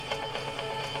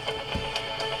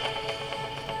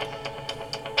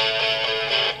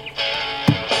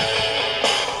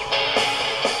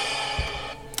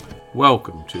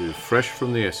Welcome to Fresh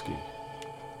from the Esky.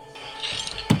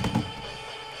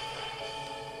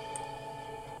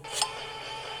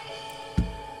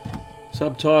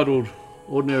 Subtitled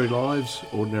Ordinary Lives,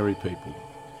 Ordinary People.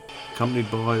 Accompanied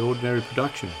by ordinary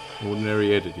production,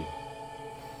 ordinary editing.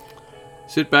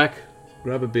 Sit back,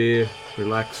 grab a beer,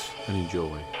 relax and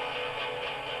enjoy.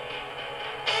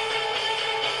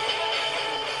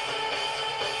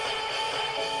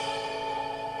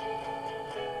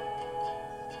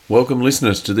 Welcome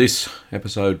listeners to this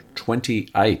episode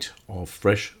 28 of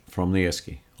Fresh from the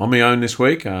Esky. On my own this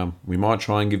week, we might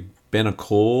try and give Ben a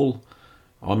call.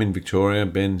 I'm in Victoria,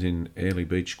 Ben's in Airlie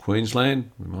Beach,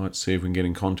 Queensland. We might see if we can get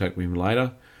in contact with him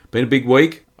later. Been a big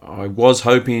week. I was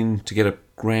hoping to get a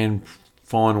grand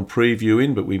final preview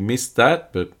in, but we missed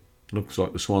that. But looks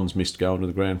like the Swans missed going to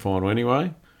the grand final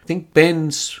anyway. I think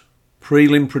Ben's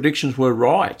prelim predictions were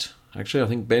right. Actually, I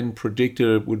think Ben predicted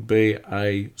it would be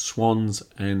a Swans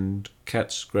and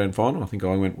Cats grand final. I think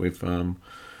I went with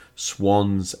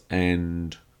Swans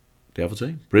and the other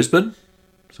team, Brisbane.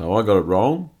 So I got it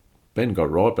wrong. Ben got it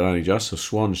right, but only just. The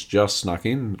Swans just snuck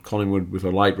in. Collingwood with a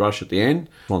late rush at the end.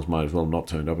 Swans might as well not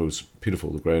turned up. It was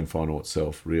pitiful, the grand final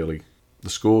itself, really. The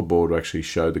scoreboard actually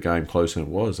showed the game closer than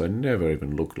it was. They never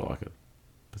even looked like it.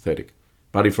 Pathetic.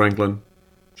 Buddy Franklin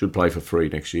should play for free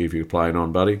next year if you're playing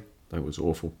on, Buddy. That was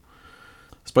awful.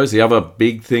 I suppose the other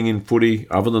big thing in footy,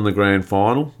 other than the grand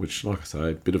final, which, like I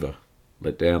say, a bit of a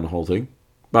let down, the whole thing.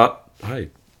 But, hey,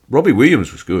 Robbie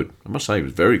Williams was good. I must say he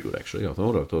was very good, actually. I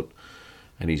thought.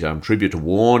 And his tribute to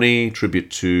Warney, tribute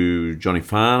to Johnny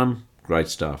Farnham, great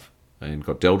stuff. And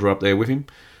got Delta up there with him.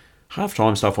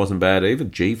 Half-time stuff wasn't bad either.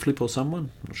 G-Flip or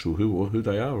someone. Not sure who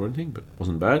they are or anything, but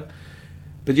wasn't bad.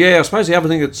 But yeah, I suppose the other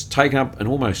thing that's taken up and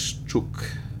almost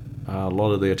took a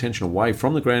lot of the attention away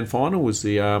from the grand final was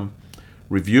the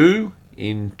review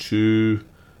into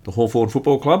the Hawthorn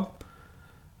Football Club,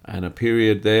 and a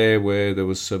period there where there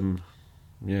was some,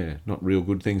 not real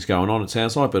good things going on, it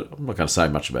sounds like, but I'm not going to say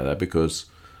much about that because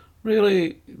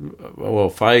really, well,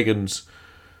 Fagans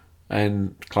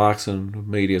and Clarkson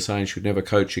media saying should never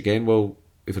coach again. Well,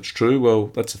 if it's true, well,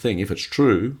 that's the thing. If it's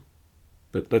true,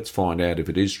 but let's find out if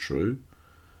it is true.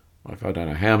 Like, I don't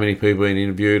know how many people have been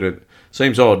interviewed. It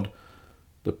seems odd.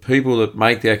 The people that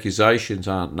make the accusations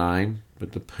aren't named,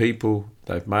 but the people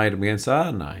they've made them against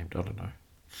are named. I don't know.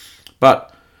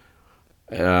 But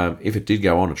if it did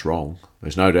go on, it's wrong.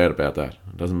 There's no doubt about that.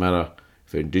 It doesn't matter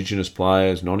if they're Indigenous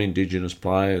players, non-Indigenous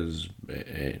players,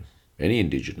 any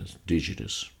Indigenous.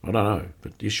 I don't know.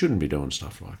 But you shouldn't be doing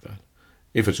stuff like that,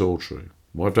 if it's all true.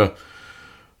 We'll have to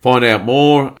find out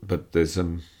more, but there's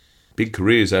some big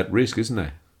careers at risk, isn't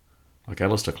there? Like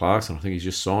Alistair Clarkson, I think he's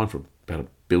just signed for about $1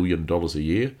 billion a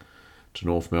year to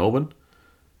North Melbourne.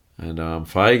 And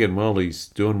Fagan, well, was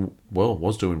doing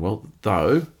well.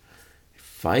 Though, if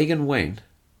Fagan went,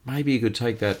 maybe he could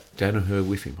take that Danaher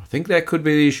with him. I think that could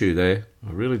be the issue there.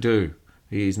 I really do.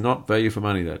 He's not value for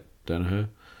money, that Danaher.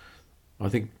 I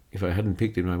think if I hadn't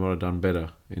picked him, they might have done better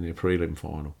in their prelim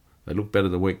final. They looked better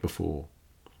the week before.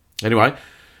 Anyway,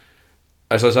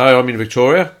 as I say, I'm in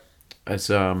Victoria. As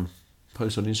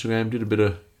post on Instagram, did a bit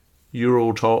of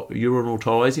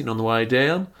urinal-tising on the way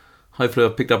down. Hopefully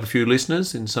I've picked up a few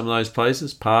listeners in some of those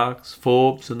places, Parks,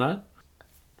 Forbes and that.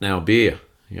 Now, a beer.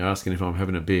 You're asking if I'm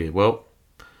having a beer. Well,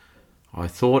 I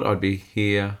thought I'd be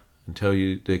here and tell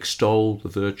you to extol the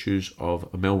virtues of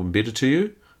a Melbourne bitter to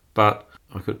you, but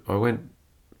I went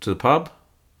to the pub.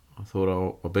 I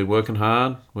thought I've been working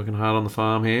hard on the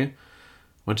farm here.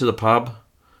 Went to the pub.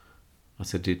 I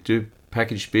said, do you do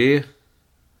packaged beer?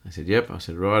 They said, yep. I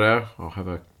said, righto, I'll have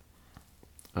a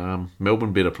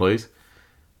Melbourne bitter, please.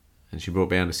 And she brought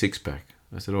down a 6-pack.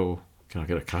 I said, oh, can I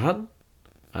get a carton?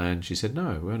 And she said,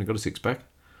 no, we only got a 6-pack.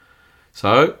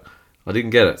 So I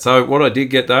didn't get it. So what I did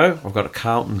get, though, I've got a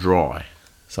Carlton Dry.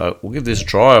 So we'll give this a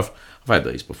try. I've had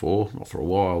these before, not for a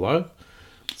while, though.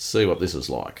 Let's see what this is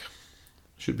like.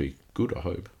 Should be good, I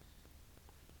hope.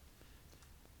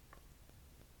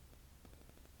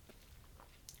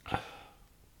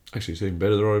 Actually, it's even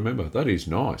better than I remember. That is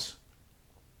nice.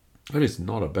 That is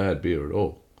not a bad beer at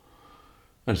all.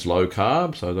 And it's low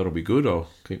carb, so that'll be good. I'll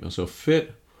keep myself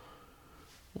fit.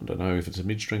 I don't know if it's a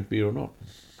mid-strength beer or not.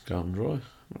 Carlton Dry,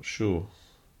 not sure.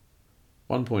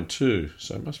 1.2,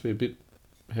 so it must be a bit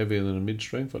heavier than a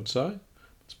mid-strength, I'd say.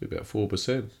 Must be about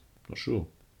 4%, not sure.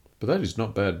 But that is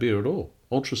not bad beer at all.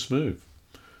 Ultra smooth.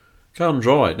 Carlton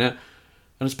Dry. Now,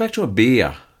 and it's back to a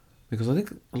beer, because I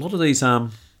think a lot of these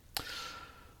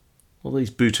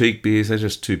boutique beers, they're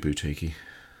just too boutiquey.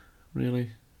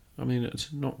 Really? I mean,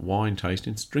 it's not wine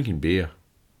tasting, it's drinking beer.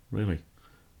 Really.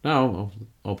 No,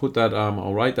 I'll put that,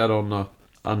 I'll rate that on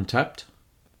Untapped.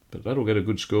 But that'll get a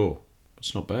good score.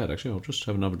 It's not bad, actually. I'll just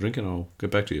have another drink and I'll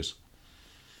get back to you.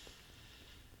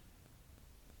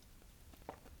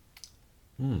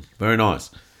 Very nice.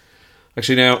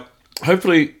 Actually, now,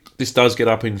 hopefully this does get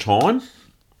up in time,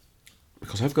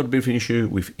 because I've got a bit of an issue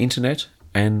with internet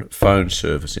and phone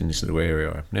service in this little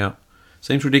area. Now,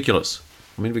 seems ridiculous.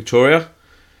 I'm in Victoria.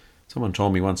 Someone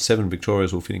told me once 7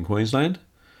 Victorias will fit in Queensland.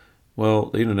 Well,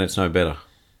 the internet's no better.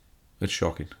 It's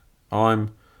shocking.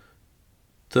 I'm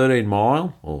 13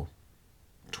 mile or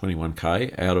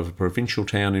 21k out of a provincial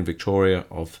town in Victoria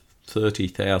of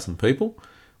 30,000 people,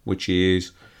 which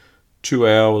is 2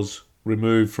 hours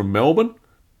removed from Melbourne.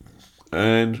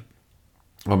 And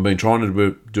I've been trying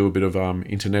to do a bit of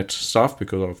internet stuff,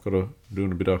 because I've got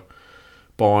doing a bit of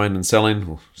buying and selling,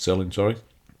 and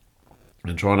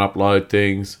trying to upload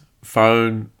things.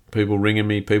 Phone, people ringing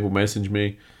me, people message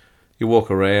me. You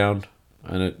walk around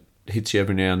and it hits you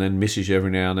every now and then, misses you every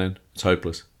now and then. It's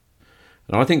hopeless.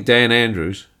 And I think Dan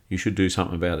Andrews, you should do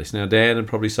something about this. Now, Dan would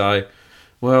probably say,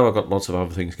 well, I've got lots of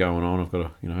other things going on. I've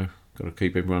got to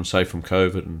keep everyone safe from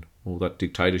COVID and all that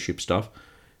dictatorship stuff.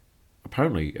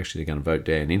 Apparently, actually, they're going to vote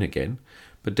Dan in again.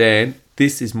 But Dan,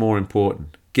 this is more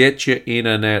important. Get your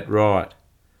internet right.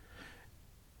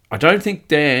 I don't think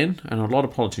Dan and a lot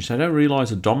of politicians, they don't realise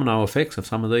the domino effects of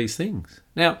some of these things.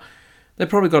 Now, they've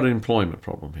probably got an employment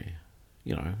problem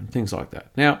here, and things like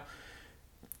that. Now,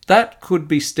 that could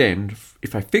be stemmed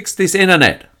if I fix this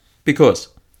internet. Because,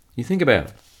 you think about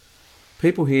it,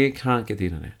 people here can't get the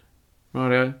internet.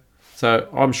 Rightio? So,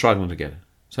 I'm struggling to get it.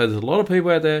 So, there's a lot of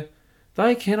people out there,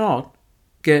 they cannot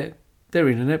get their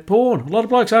internet porn. A lot of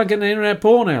blokes aren't getting the internet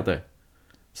porn out there.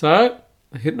 So,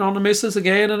 they're hitting on the missus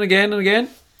again and again and again.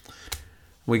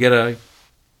 We get a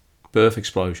birth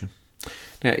explosion.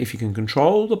 Now, if you can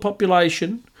control the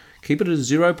population, keep it at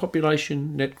 0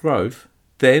 population net growth,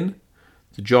 then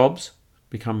the jobs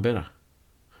become better.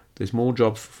 There's more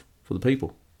jobs for the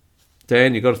people.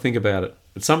 Dan, you've got to think about it.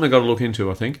 It's something they've got to look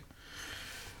into, I think.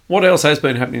 What else has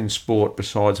been happening in sport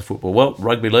besides the football? Well,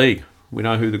 rugby league. We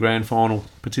know who the grand final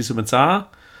participants are.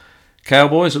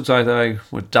 Cowboys, looks like they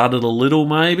were dudded a little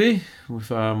maybe, with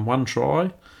one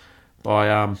try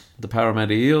by the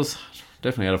Parramatta Eels.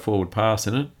 Definitely had a forward pass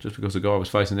in it. Just because the guy was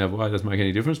facing the other way doesn't make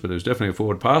any difference, but there was definitely a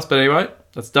forward pass. But anyway,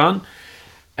 that's done.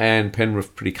 And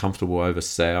Penrith pretty comfortable over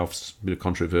Souths. A bit of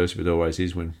controversy, but there always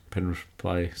is when Penrith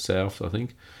play Souths, I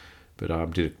think.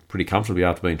 But did it pretty comfortably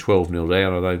after being 12-0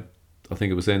 down. I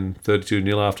think it was then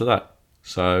 32-0 after that.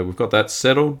 So we've got that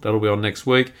settled. That'll be on next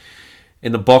week.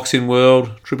 In the boxing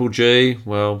world, Triple G,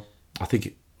 well, I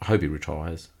hope he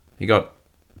retires. He got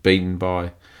beaten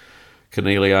by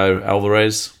Canelo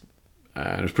Alvarez,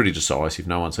 and it was pretty decisive.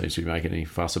 No one seems to be making any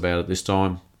fuss about it this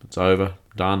time. It's over,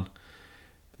 done.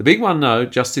 The big one, though,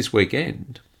 just this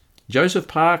weekend, Joseph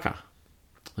Parker,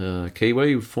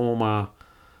 Kiwi, former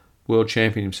world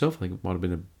champion himself. I think it might have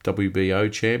been a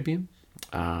WBO champion.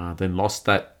 Then lost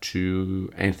that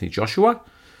to Anthony Joshua.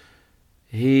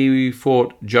 He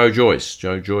fought Joe Joyce.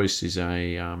 Joe Joyce is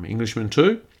a Englishman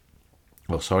too.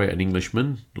 Well, sorry, an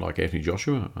Englishman like Anthony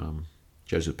Joshua.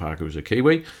 Joseph Parker was a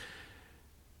Kiwi.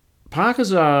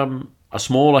 Parker's a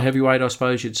smaller heavyweight, I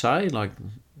suppose you'd say. Like,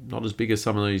 not as big as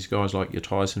some of these guys like your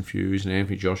Tyson Furies and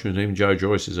Anthony Joshua, and even Joe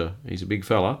Joyce he's a big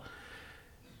fella.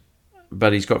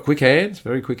 But he's got quick hands,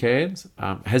 very quick hands.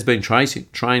 Has been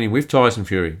training with Tyson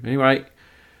Fury. Anyway,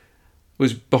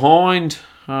 was behind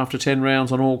after 10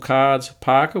 rounds on all cards,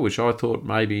 Parker, which I thought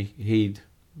maybe he'd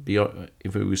be,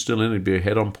 if he was still in, he'd be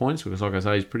ahead on points, because like I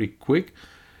say, he's pretty quick.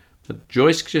 But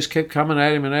Joyce just kept coming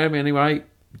at him. Anyway,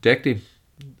 decked him.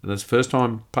 And that's the first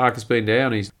time Parker's been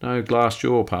down. He's no glass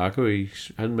jaw, Parker. He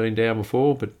hadn't been down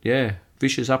before, but yeah,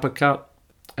 vicious uppercut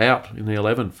out in the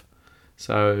 11th.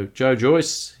 So Joe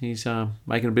Joyce, he's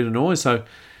making a bit of noise. So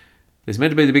there's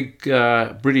meant to be the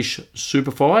big British super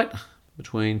fight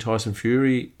between Tyson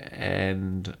Fury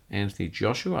and Anthony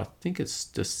Joshua. I think it's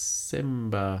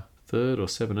December 3rd or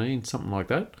 17th, something like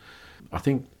that. I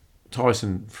think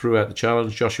Tyson threw out the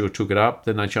challenge. Joshua took it up.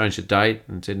 Then they changed the date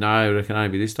and said, no, it can only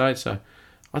be this date. So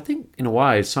I think, in a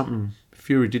way, it's something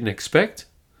Fury didn't expect.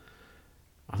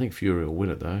 I think Fury will win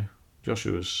it, though.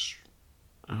 Joshua's,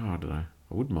 I don't know.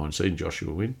 I wouldn't mind seeing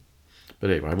Joshua win. But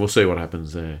anyway, we'll see what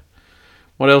happens there.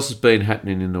 What else has been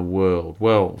happening in the world?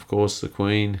 Well, of course, the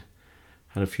Queen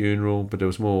had a funeral, but there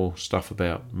was more stuff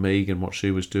about Meghan, what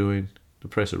she was doing. The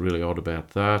press are really odd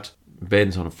about that.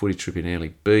 Ben's on a footy trip in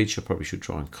Airlie Beach. I probably should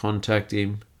try and contact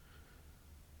him.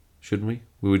 Shouldn't we?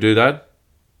 Will we do that?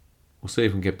 We'll see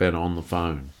if we can get Ben on the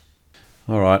phone.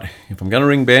 All right, if I'm going to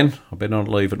ring Ben, I better not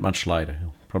leave it much later.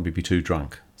 He'll probably be too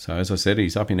drunk. So as I said,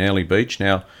 he's up in Airlie Beach.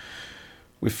 Now,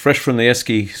 with Fresh from the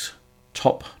Eskies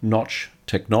top-notch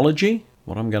technology.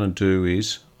 What I'm going to do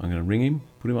is I'm going to ring him,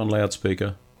 put him on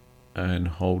loudspeaker, and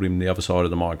hold him the other side of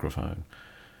the microphone.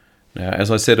 Now,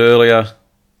 as I said earlier,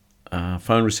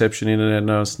 phone reception,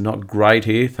 internet, is not great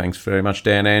here. Thanks very much,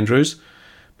 Dan Andrews.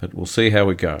 But we'll see how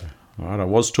we go. All right, I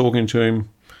was talking to him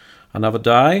another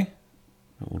day.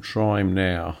 We'll try him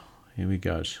now. Here we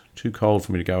go. It's too cold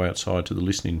for me to go outside to the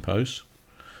listening post,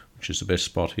 which is the best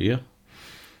spot here.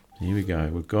 Here we go.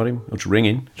 We've got him. It's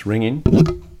ringing. It's ringing.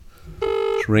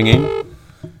 It's ringing.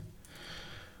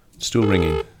 It's still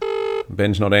ringing.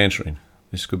 Ben's not answering.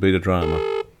 This could be the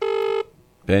drama.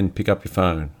 Ben, pick up your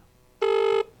phone.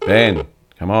 Ben,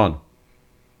 come on.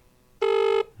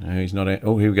 No, he's not.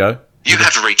 Oh, here we go. You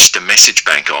have reached a message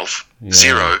bank of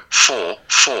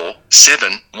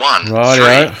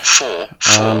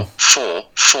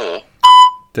 0447134444.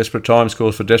 Desperate times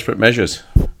calls for desperate measures.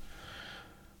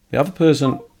 The other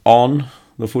person on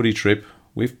the footy trip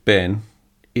with Ben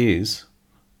is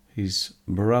his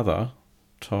brother,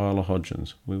 Tyler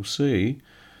Hodgins. We'll see.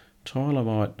 Tyler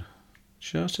might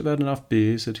just have had enough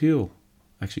beers that he'll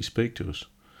actually speak to us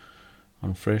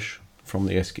on Fresh from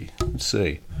the Esky. Let's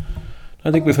see. I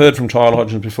don't think we've heard from Tyler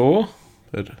Hodgins before,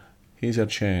 but here's our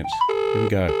chance. Here we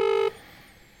go.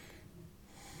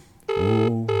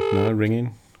 Oh, no,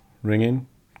 ringing. Hey,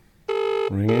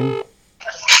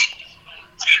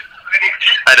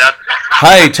 Dad.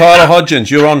 Hey, Tyler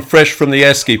Hodgins, you're on Fresh from the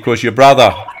Esky because your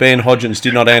brother, Ben Hodgins,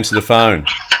 did not answer the phone.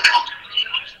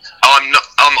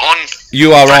 I'm on.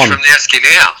 You are Fresh on. from the Esky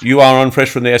now. You are on Fresh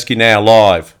from the Esky now,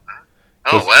 live.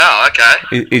 Oh, wow, okay.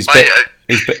 Is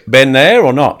Ben there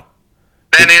or not?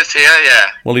 Ben is here,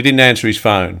 yeah. Well, he didn't answer his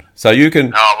phone. So you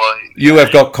can... Oh, well... You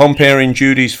have got comparing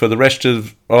duties for the rest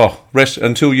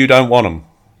until you don't want him.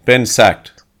 Ben's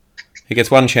sacked. He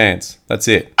gets one chance. That's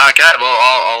it. Okay,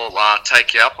 well, I'll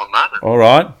take you up on that. All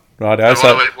right. Righto.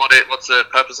 So, what's the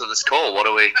purpose of this call? What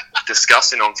are we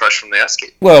discussing on Fresh from the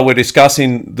Esky? well, we're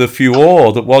discussing the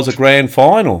furore that was a grand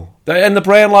final. And the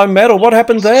Brownlow medal. What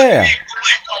happened there?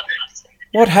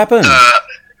 What happened?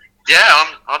 Yeah,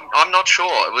 I'm not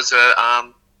sure. It was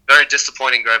a very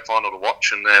disappointing grand final to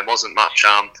watch, and there wasn't much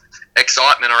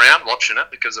excitement around watching it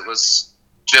because it was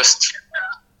just,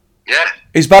 yeah.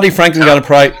 Is Buddy Franklin going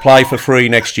to play for free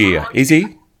next year? Is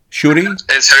he? Should he?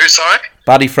 Is who, sorry?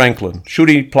 Buddy Franklin. Should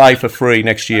he play for free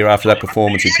next year after that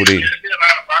performance he put in?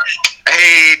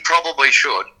 He probably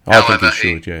should. I think he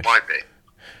should, yeah. Won't be.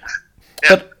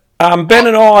 Yeah. But Ben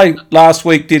and I last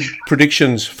week did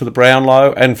predictions for the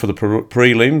Brownlow and for the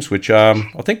prelims, which I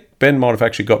think Ben might have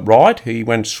actually got right. He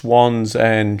went Swans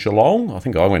and Geelong. I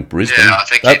think I went Brisbane. Yeah, I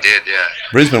think he did, yeah.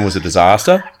 Brisbane was a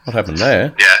disaster. What happened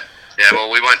there? Yeah,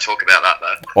 well, we won't talk about that,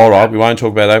 though. All right, we won't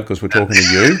talk about that because we're talking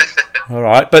to you. All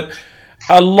right, but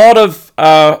a lot of,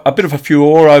 a bit of a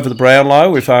furore over the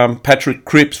Brownlow with Patrick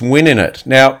Cripps winning it.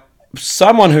 Now,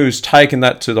 someone who's taken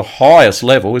that to the highest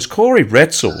level is Corey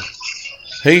Retzel.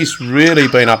 He's really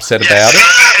been upset about it.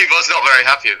 He was not very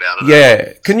happy about it.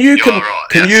 Yeah. Can you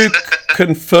you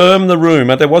confirm the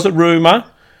rumour? There was a rumour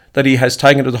that he has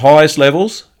taken it to the highest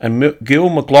levels, and Gil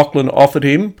McLaughlin offered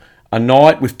him a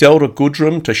night with Delta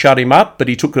Goodrum to shut him up, but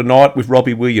he took a night with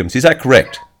Robbie Williams. Is that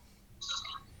correct?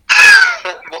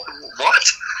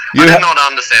 What? I did not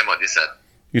understand what you said.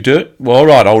 You do it? Well, all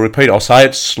right, I'll repeat. I'll say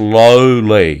it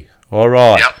slowly. All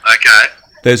right. Yep, okay.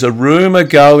 There's a rumour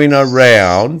going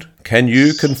around. Can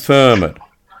you confirm it?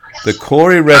 That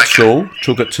Corey Retzel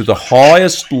took it to the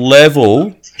highest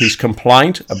level. His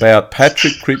complaint about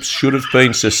Patrick Cripps should have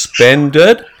been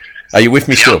suspended. Are you with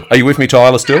me still? Are you with me,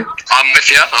 Tyler, still? I'm with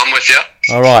you.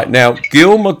 All right. Now,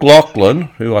 Gil McLaughlin,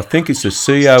 who I think is the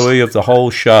COE of the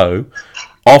whole show,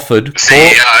 offered...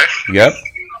 CEO? Yep.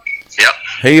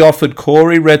 He offered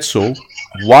Corey Retzel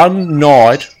one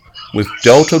night with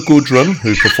Delta Goodrum,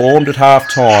 who performed at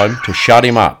half-time, to shut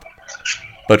him up.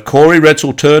 But Corey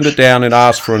Retzel turned it down and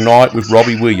asked for a night with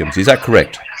Robbie Williams. Is that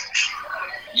correct?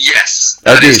 Yes.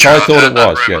 That is. True. I thought it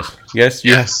was. Yes.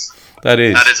 That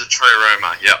is. That is a true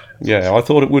rumour, yep. Yeah, I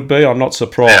thought it would be. I'm not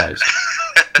surprised.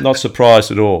 Not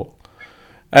surprised at all.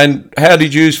 And how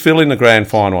did you feel in the grand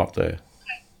final up there?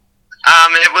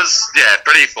 It was,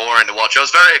 pretty boring to watch. I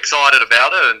was very excited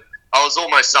about it, and I was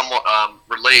almost somewhat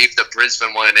relieved that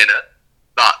Brisbane weren't in it.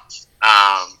 But,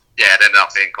 it ended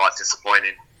up being quite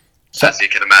disappointing, as you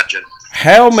can imagine.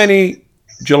 How many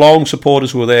Geelong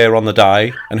supporters were there on the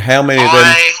day, and how many of them...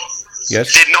 I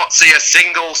did not see a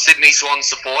single Sydney Swans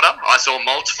supporter. I saw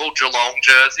multiple Geelong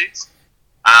jerseys.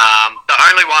 The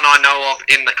only one I know of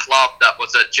in the club that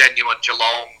was a genuine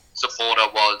Geelong supporter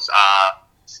was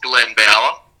Glenn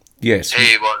Bauer. Yes.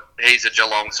 He's a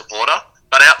Geelong supporter.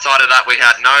 But outside of that, we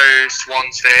had no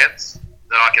Swans fans.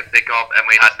 that I can think of, and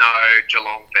we had no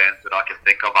Geelong fans that I can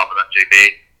think of other than GB.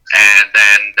 And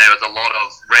then there was a lot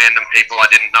of random people I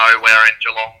didn't know wearing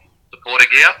Geelong supporter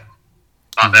gear,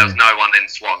 but there was no one in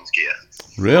Swans gear.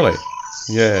 Really?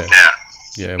 Yeah.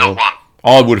 Yeah, not one.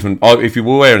 I would have. If you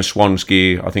were wearing Swans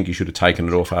gear, I think you should have taken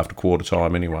it off after quarter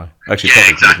time anyway. Actually, yeah,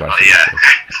 exactly.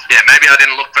 Yeah, maybe I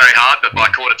didn't look very hard, but by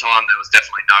quarter time there was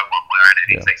definitely no one wearing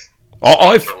anything.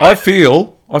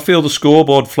 I feel the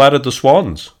scoreboard flattered the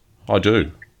Swans. I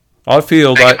do. I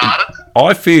feel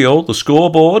the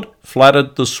scoreboard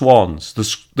flattered the Swans.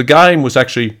 The game was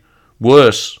actually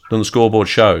worse than the scoreboard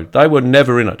showed. They were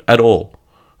never in it at all.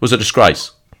 It was a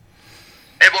disgrace.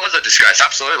 It was a disgrace,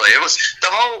 absolutely. It was the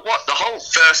whole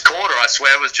first quarter, I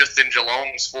swear, was just in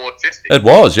Geelong's forward 50. It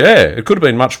was, yeah. It could have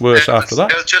been much worse after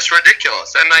that. It was just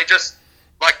ridiculous. And they just,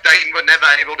 they were never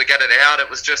able to get it out. It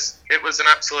was an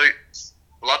absolute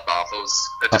bloodbath. It was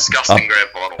a disgusting grand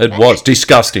final. It was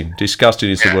disgusting.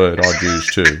 Disgusting is the word I'd use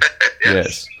too.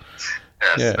 Yes.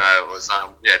 Yeah. No, it was,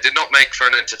 did not make for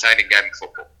an entertaining game of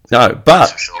football. No,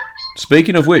 but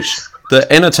speaking of which,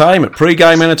 the entertainment,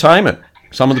 pre-game entertainment,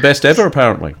 some of the best ever,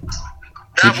 apparently.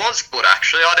 That was good,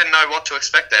 actually. I didn't know what to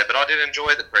expect there, but I did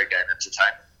enjoy the pre-game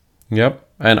entertainment. Yep.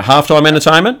 And halftime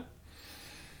entertainment?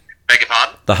 Beg your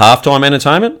pardon? The halftime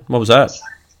entertainment? What was that?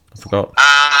 I forgot.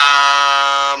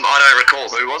 I don't recall.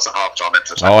 Who was the halftime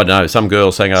entertainment? Oh, I know. Some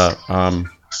girl sang a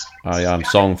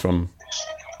song from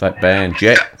that band,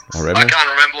 Jet. I remember. I can't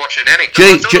remember watching any.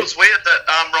 I thought it was weird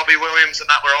that Robbie Williams and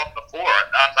that were on before.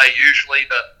 Aren't they usually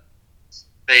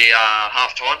the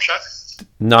halftime show?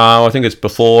 No, I think it's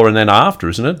before and then after,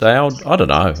 isn't it? I don't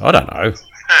know.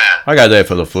 Yeah. I go there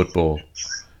for the football.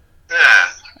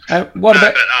 Yeah. What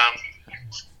about? But,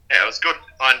 it was good.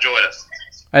 I enjoyed it.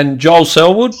 And Joel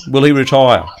Selwood, will he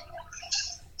retire?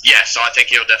 Yes, I think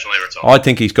he'll definitely retire. I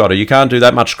think he's got to. You can't do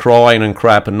that much crying and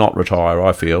crap and not retire,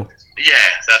 I feel. Yeah,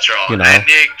 that's right. You know. And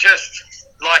you just,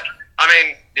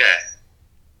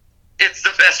 it's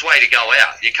the best way to go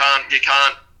out. You can't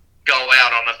go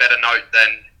out on a better note than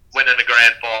winning a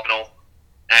grand final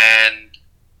and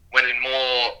winning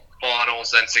more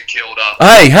finals than St Kilda.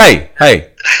 Hey.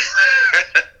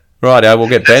 Righto, we'll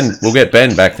get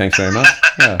Ben back, thanks very much.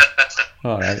 Yeah.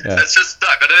 All right, yeah. It's just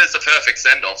stuck, but it is a perfect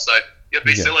send-off, so you'd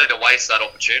be silly to waste that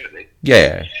opportunity.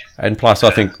 Yeah, and plus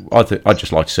I think I'd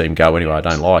just like to see him go anyway. I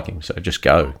don't like him, so just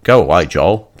go away,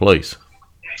 Joel, please.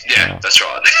 Yeah, that's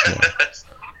right. Yeah.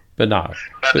 But no.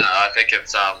 No, I think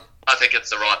it's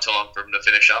the right time for him to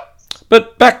finish up.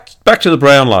 But back to the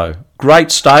Brownlow.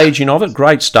 Great staging of it.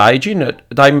 Great staging. It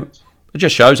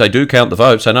just shows they do count the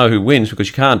votes. They know who wins because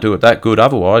you can't do it that good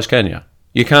otherwise, can you?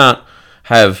 You can't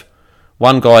have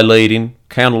one guy leading,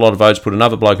 count a lot of votes, put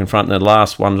another bloke in front, and then the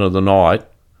last one of the night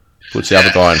puts the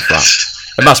other guy in front.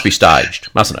 It must be staged,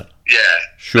 mustn't it? Yeah.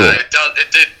 Sure.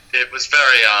 It was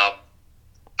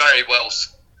very well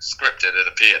scripted. It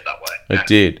appeared that way. It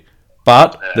did.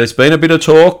 But there's been a bit of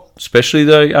talk, especially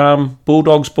the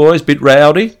Bulldogs boys, bit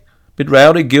rowdy.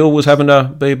 Gil was having to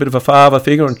be a bit of a father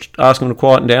figure and asking them to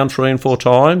quieten down 3 and 4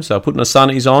 times. They were putting the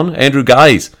sunnies on. Andrew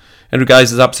Gaze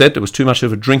is upset. There was too much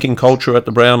of a drinking culture at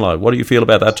the Brownlow. What do you feel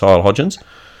about that, Tyler Hodgins?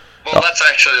 Well, that's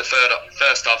actually the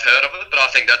first I've heard of it, but I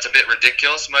think that's a bit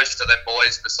ridiculous. Most of them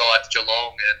boys, besides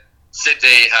Geelong and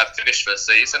Sydney, have finished for the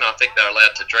season. I think they're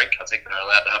allowed to drink. I think they're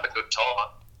allowed to have a good time.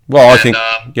 Well, I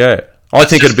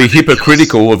think it'd be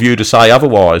hypocritical of you to say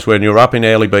otherwise when you're up in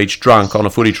Airlie Beach drunk on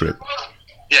a footy trip.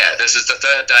 Yeah, this is the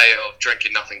third day of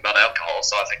drinking nothing but alcohol,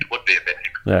 so I think it would be a bit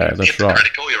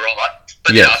hypocritical, you're right.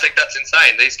 But I think that's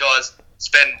insane. These guys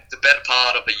spend the better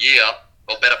part of a year,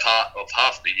 or better part of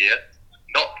half the year,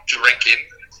 not drinking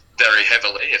very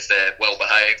heavily if they're well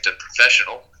behaved and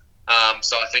professional.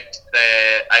 So I think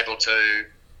they're able to.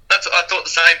 I thought the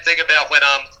same thing about when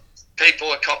people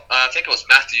were. I think it was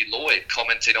Matthew Lloyd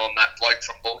commenting on that bloke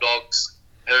from Bulldogs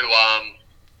who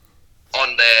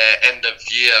on their end of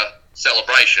year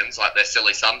celebrations, like their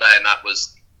Silly Sunday, and that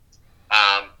was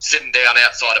sitting down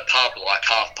outside a pub like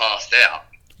 8:30.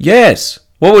 Yes.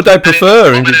 What would they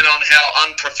prefer? And commenting on how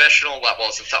unprofessional that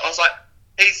was and stuff. I was like,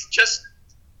 he's just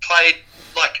played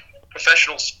like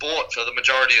professional sport for the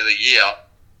majority of the year,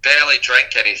 barely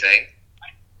drank anything.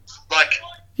 Like,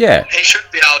 he should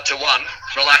be able to, one,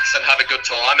 relax and have a good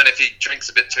time, and if he drinks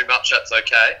a bit too much, that's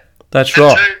okay. That's and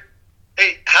right. Two,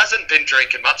 he hasn't been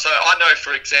drinking much. So I know,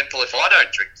 for example, if I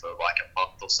don't drink for like a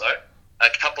month or so, a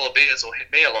couple of beers will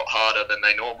hit me a lot harder than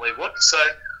they normally would. So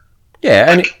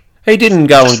and he didn't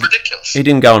go and ridiculous. He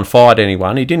didn't go and fight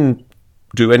anyone. He didn't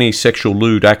do any sexual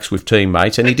lewd acts with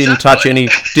teammates, and he didn't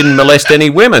didn't molest any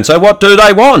women. So what do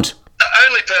they want? The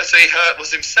only person he hurt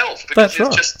was himself because That's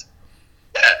right.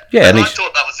 and I and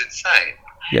thought that was insane.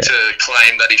 to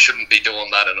claim that he shouldn't be doing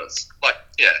that, and it's like,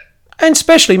 yeah. And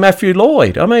especially Matthew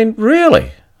Lloyd. I mean,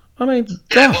 really? I mean,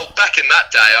 yeah. God. Well, back in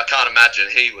that day, I can't imagine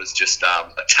he was just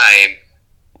a tame,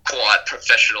 quiet,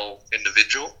 professional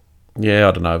individual. Yeah,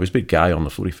 I don't know. He was a bit gay on the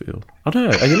footy field. I don't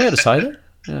know. Are you allowed to say that?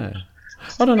 Yeah.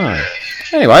 I don't know.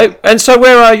 Anyway, and so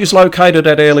where are you located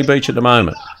at Airlie Beach at the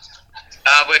moment?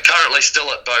 We're currently still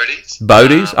at Bodie's.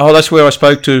 Bodie's? That's where I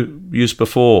spoke to you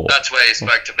before. That's where you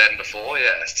spoke to Ben before,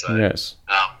 yeah. So, yes.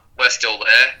 We're still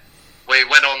there. We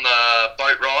went on the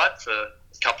boat ride for a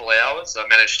couple of hours. I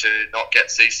managed to not get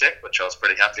seasick, which I was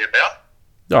pretty happy about.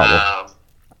 Oh, well.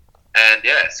 And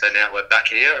yeah, so now we're back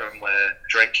here and we're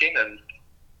drinking, and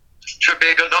should be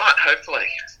a good night, hopefully.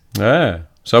 Yeah.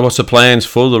 So what's the plans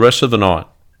for the rest of the night?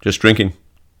 Just drinking?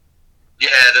 Yeah,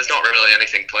 there's not really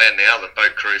anything planned now. The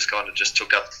boat cruise kind of just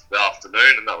took up the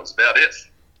afternoon, and that was about it.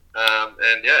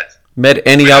 And yeah. Met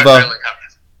any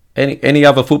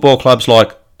other football clubs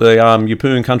like the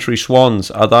Yeppoon Country Swans?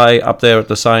 Are they up there at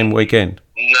the same weekend?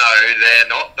 No, they're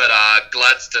not, but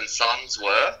Gladstone Suns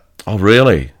were. Oh,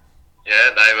 really?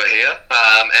 Yeah, they were here.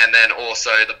 And then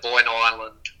also the Boyne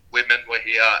Island women were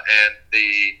here, and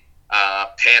the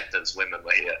Panthers women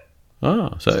were here.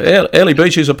 Oh, so Airlie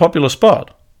Beach is a popular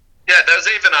spot. Yeah, there's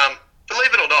even,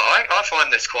 believe it or not, I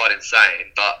find this quite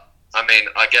insane, but I mean,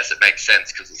 I guess it makes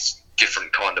sense because it's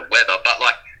different kind of weather, but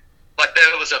like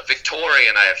there was a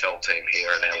Victorian AFL team here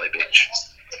in Airlie Beach.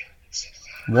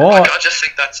 What? I just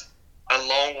think that's a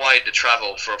long way to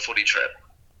travel for a footy trip.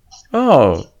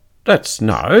 Oh,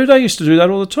 no, they used to do that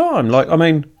all the time. Like, I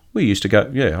mean, we used to go,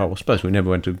 I suppose we never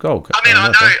went to Gold Coast. I mean, I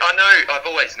know, I've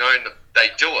always known that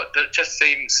they do it, but it just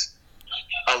seems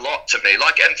a lot to me.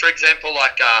 Like, and for example,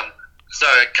 like, so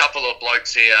a couple of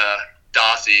blokes here,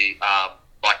 Darcy,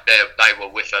 like they were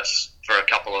with us for a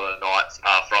couple of the nights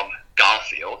from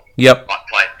Garfield. Yep. Like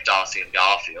played Darcy and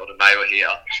Garfield, and they were here,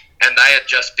 and they had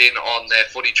just been on their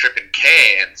footy trip in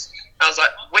Cairns. I was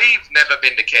like, we've never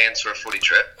been to Cairns for a footy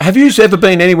trip. Have you ever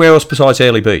been anywhere else besides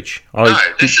Airlie Beach? No,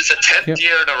 this is the 10th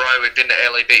year in a row we've been to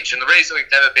Airlie Beach, and the reason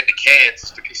we've never been to Cairns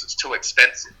is because it's too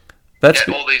expensive. Yet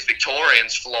all these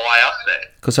Victorians fly up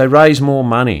there. Because they raise more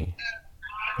money.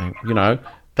 You know,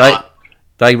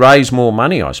 they raise more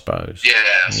money, I suppose. Yeah,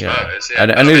 I suppose.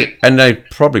 Yeah. And they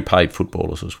probably paid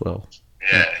footballers as well.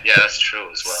 Yeah, that's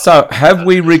true as well. So, have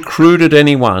we recruited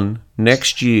anyone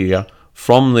next year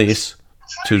from this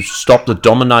to stop the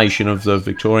domination of the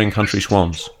Victorian Country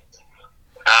Swans?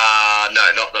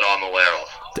 No, not that I'm aware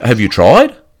of. Have you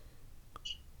tried?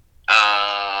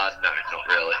 No, not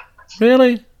really.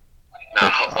 Really? No,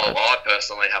 well, I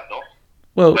personally have not.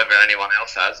 Well, whether anyone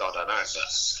else has, I don't know.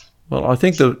 But... Well, I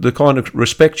think the kind of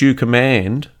respect you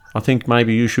command, I think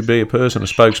maybe you should be a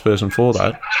spokesperson for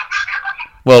that.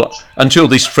 Well, until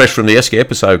this Fresh from the Esky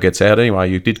episode gets out anyway,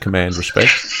 you did command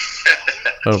respect.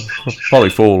 Probably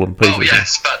fall and pieces. Oh,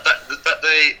 yes, but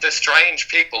the strange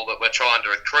people that we're trying to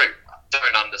recruit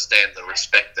don't understand the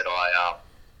respect that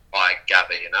I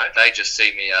gather, you know? They just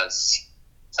see me as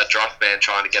a drunk man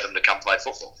trying to get them to come play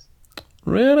football.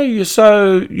 Really?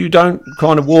 So you don't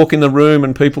kind of walk in the room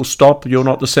and people stop? You're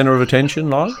not the centre of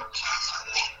attention, like?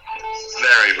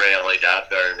 Very rarely, Dad.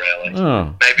 Very rarely.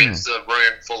 Oh. Maybe it's a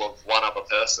room full of one other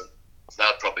person.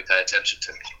 They'll probably pay attention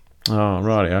to me. Oh,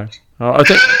 rightio. I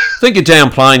think you're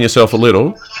downplaying yourself a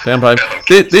little.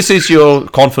 This is your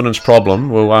confidence problem.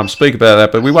 We'll speak about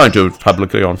that, but we won't do it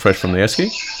publicly on Fresh from the Esky.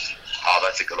 Oh,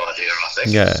 that's a good idea, I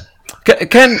think. Yeah.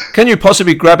 Can you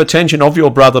possibly grab attention of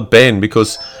your brother Ben,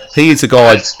 because he is the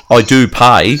guy I do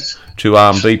pay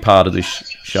to be part of this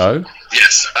show?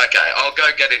 Yes. Okay. I'll go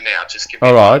get him now. Just give me.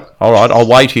 All right. I'll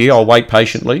wait here. I'll wait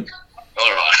patiently.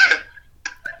 All right.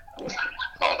 I'm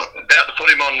about to put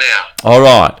him on now. All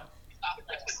right.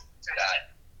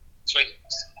 Sweet.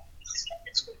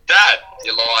 Dad,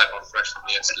 you're live on Fresh from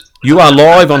the Esky. You are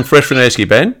live on Fresh from the Esky,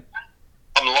 Ben.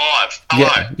 I'm live. Hello.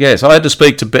 Yeah, yes, I had to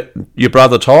speak to your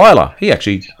brother Tyler. He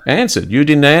actually answered. You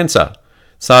didn't answer.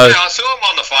 So yeah, I saw him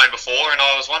on the phone before, and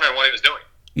I was wondering what he was doing.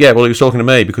 Yeah, well, he was talking to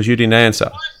me because you didn't answer.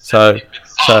 So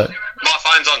my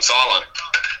phone's on silent.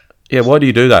 Yeah, why do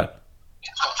you do that?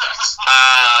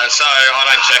 So I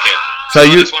don't check it. So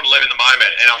I just want to live in the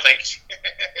moment, and I think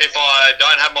if I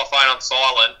don't have my phone on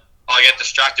silent, I get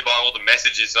distracted by all the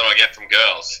messages that I get from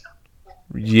girls.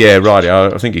 Yeah, right.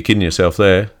 I think you're kidding yourself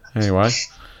there. Anyway,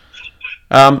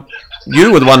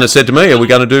 you were the one that said to me, "Are we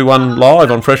going to do one live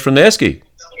on Fresh from the Esky?"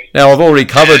 Now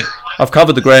I've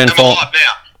covered the grand final. I'm live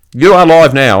now. You are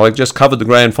live now. I just covered the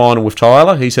grand final with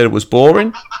Tyler. He said it was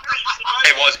boring.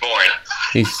 It was boring.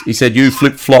 He said you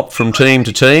flip-flopped from team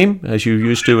to team, as you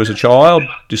used to as a child,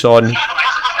 deciding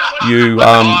you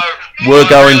were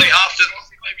going... Really,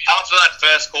 after after that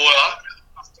first quarter,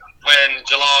 when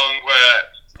Geelong were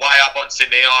way up on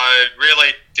Sydney, I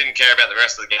really didn't care about the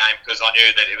rest of the game because I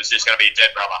knew that it was just going to be dead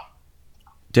rubber.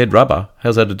 Dead rubber?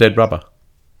 How's that a dead rubber?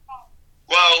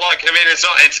 Well, it's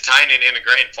not entertaining in a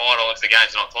grand final if the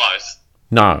game's not close.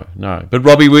 No. But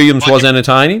Robbie Williams was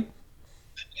entertaining?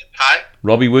 Hey?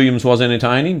 Robbie Williams was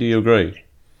entertaining, do you agree?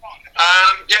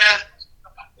 Yeah.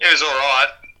 It was alright.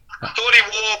 I thought he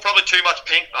wore probably too much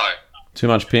pink, though. Too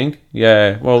much pink?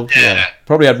 Yeah, well, yeah.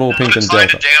 Probably had more pink than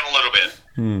Delta. It down a little bit.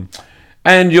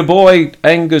 And your boy,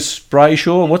 Angus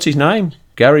Brayshaw, what's his name?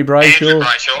 Gary Brayshaw?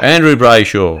 Andrew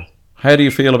Brayshaw. How do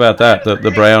you feel about that,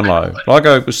 the Brownlow? Like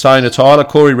I was saying to Tyler,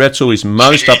 Corey Retzel is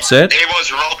most upset. He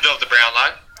was robbed of the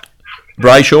Brownlow.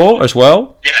 Brayshaw as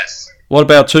well? Yes. What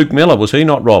about Touk Miller? Was he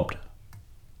not robbed?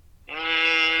 No.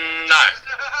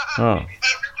 Oh.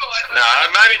 No,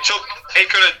 maybe he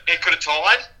could have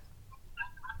tied.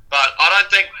 But I don't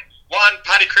think, one,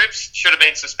 Paddy Cripps should have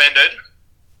been suspended.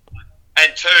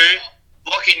 And two,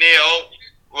 Lachie Neale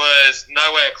was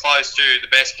nowhere close to the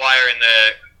best player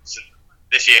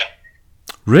this year.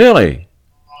 Really?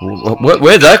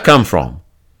 Where'd that come from?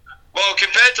 Well,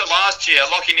 compared to last year,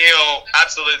 Lachie Neale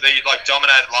absolutely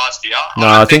dominated last year. No,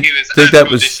 I think that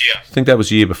was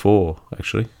the year before,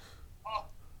 actually. I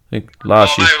think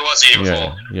last year. Maybe it was the year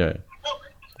before. Yeah.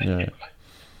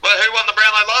 Well, who won the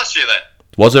Brownlow last year then?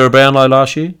 Was there a Brownlow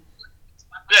last year?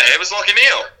 Yeah, it was Lachie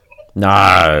Neale.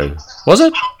 No. Was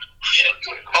it?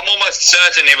 I'm almost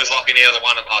certain it was Lachie Neale that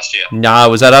won it last year. No, it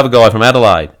was that other guy from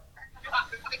Adelaide.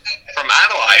 From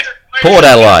Adelaide?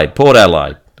 Port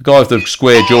Adelaide. The guy with the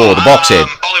square jaw, the box head.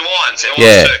 Ollie Wines.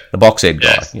 The box head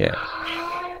guy. Yes.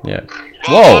 Yeah.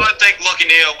 Well, I don't think Lachie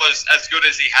Neale was as good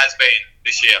as he has been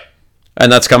this year.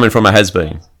 And that's coming from a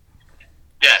has-been.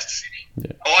 Yes.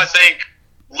 Yeah. I think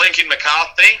Lincoln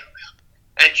McCarthy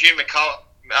and Hugh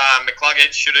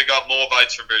McCluggage should have got more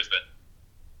votes from Brisbane.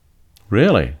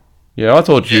 Really? Yeah, I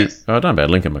thought Yes. I don't know about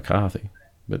Lincoln McCarthy,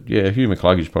 but yeah, Hugh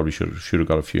McCluggage probably should have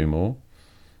got a few more.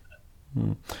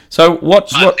 So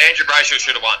what? Andrew Brayshaw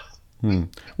should have won.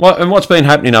 What's been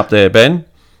happening up there, Ben?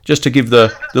 Just to give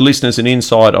the listeners an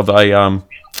insight of a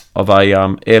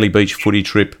Airlie Beach footy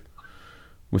trip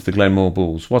with the Glenmore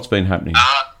Bulls. What's been happening?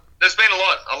 There's been a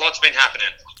lot. A lot's been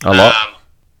happening. A lot.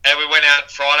 And we went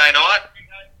out Friday night.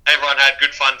 Everyone had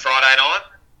good fun Friday night.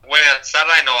 Went out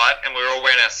Saturday night, and we were all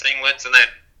wearing our singlets. And then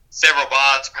several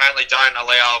bars apparently don't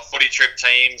allow footy trip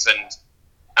teams and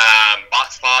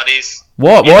bucks parties.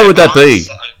 Why would that be?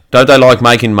 Don't they like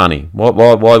making money?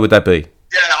 Why would that be?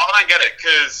 Yeah, I don't get it,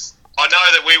 because I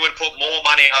know that we would put more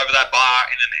money over that bar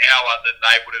in an hour than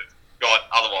they would have got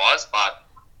otherwise, but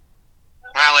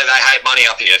apparently they hate money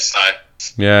up here, so...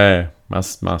 Yeah,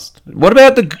 must. What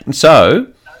about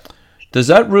does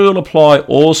that rule apply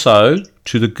also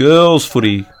to the girls'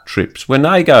 footy trips? When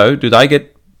they go, do they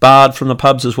get barred from the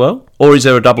pubs as well? Or is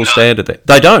there a double standard there?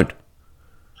 They don't?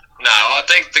 No, I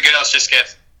think the girls just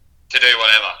get to do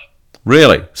whatever.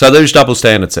 Really? So there's double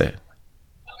standards there?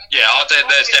 Yeah,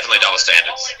 there's definitely double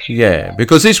standards. Yeah,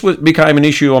 because this became an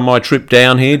issue on my trip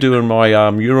down here doing my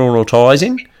urinal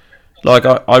tising. Like,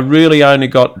 I really only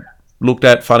got looked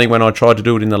at funny when I tried to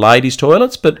do it in the ladies'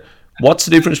 toilets, but what's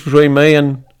the difference between me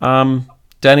and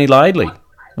Danny Laidley?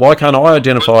 Why can't I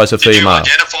identify as a female? Did you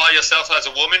identify yourself as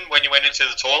a woman when you went into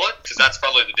the toilet? Because that's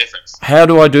probably the difference. How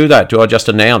do I do that? Do I just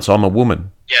announce I'm a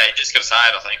woman? Yeah, you just got to say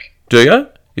it, I think. Do you?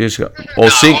 You just go, or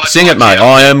sing it, mate.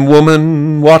 I am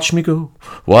woman, watch me go,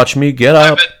 watch me get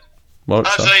up. Very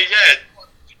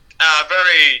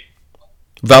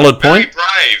valid point. Very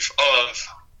brave of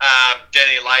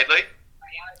Danny Laidley.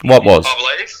 What was? I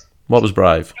believe. What was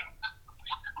brave?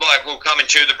 Like, we'll come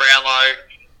into the Brownlow,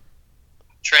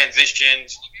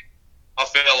 transitions. I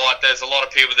feel like there's a lot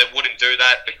of people that wouldn't do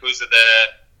that because of the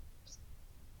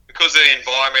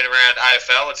environment around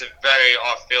AFL. It's a very,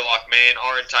 I feel like,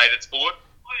 man-orientated sport.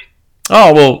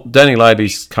 Oh, well, Danny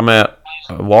Laidley's come out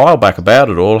a while back about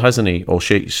it all, hasn't he? Or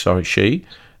she. Yeah,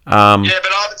 but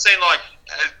I haven't seen,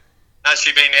 has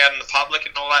she been out in the public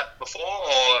and all that before,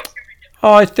 or...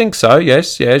 Oh, I think so.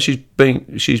 Yes, yeah. She's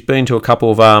been to a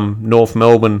couple of North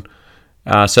Melbourne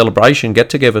celebration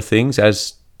get-together things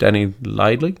as Danny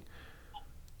Laidley.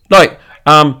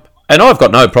 And I've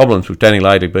got no problems with Danny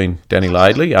Laidley being Danny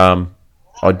Laidley.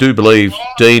 I do believe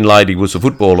Dean Laidley was a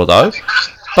footballer though,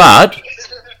 but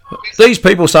these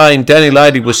people saying Danny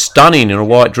Laidley was stunning in a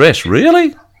white dress,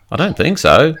 really? I don't think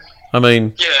so. I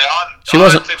mean, she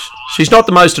wasn't. She's not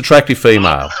the most attractive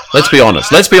female. Let's be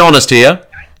honest. Let's be honest here.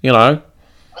 You know.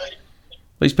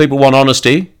 These people want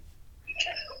honesty.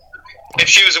 If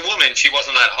she was a woman, she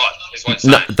wasn't that hot, is what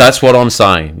you're saying. No, that's what I'm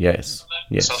saying, yes.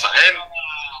 And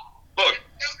look,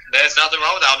 there's there's nothing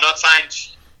wrong with that. I'm not saying.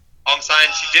 I'm saying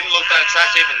she didn't look that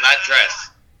attractive in that dress.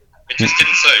 It just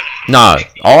didn't suit. No,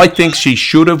 I think she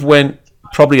should have went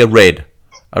probably a red.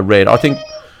 I think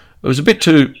it was a bit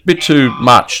too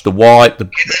much. The white,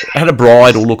 had a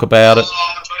bridal look about it.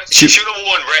 She should have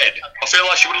worn red. I feel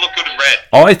like she would have looked good in red.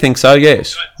 I think so.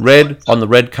 Yes, red on the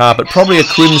red carpet, probably a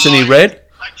crimsony red,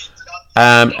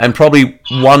 and probably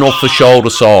one off the shoulder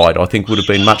side. I think would have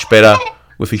been much better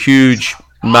with a huge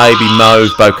maybe mauve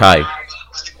bouquet.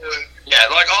 Yeah,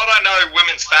 like I don't know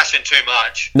women's fashion too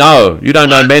much. No, you don't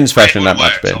know men's fashion that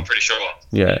much, Ben. I'm pretty sure.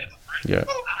 Yeah. Do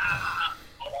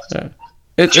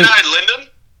you know Lyndon?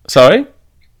 Sorry?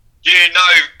 Do you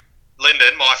know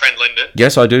Lyndon, my friend Lyndon?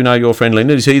 Yes, I do know your friend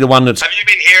Lyndon. Is he the one that's... Have you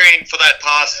been hearing for that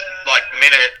past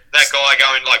minute that guy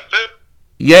going boop?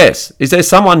 Yes. Is there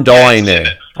someone dying there?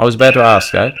 Lyndon. I was about to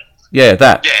ask, eh? Yeah,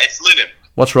 that. Yeah, it's Lyndon.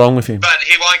 What's wrong with him? But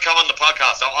he won't come on the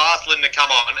podcast. I asked Lyndon to come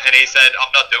on, and he said,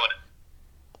 I'm not doing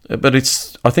it. But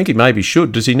I think he maybe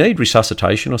should. Does he need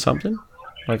resuscitation or something?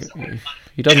 Like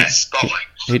he doesn't. Yes, probably.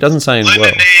 He doesn't seem Lyndon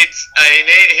well. needs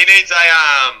he needs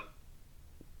a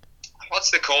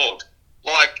what's it called?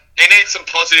 Like he needs some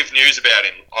positive news about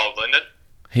him. Oh, Lyndon.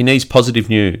 He needs positive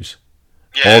news.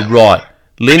 Yeah. All right,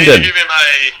 We need to Lyndon. give him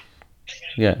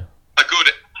Yeah. a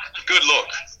good look.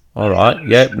 All right.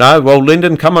 Yeah. No. Well,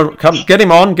 Lyndon, come. Get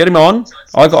him on.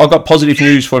 I got positive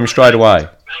news for him straight away.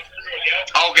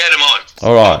 I'll get him on.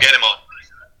 All right. I'll get him on.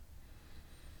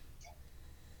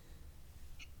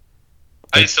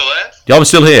 Are you still there? Yeah, I'm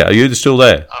still here. Are you still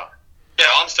there? Oh. Yeah,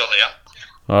 I'm still here.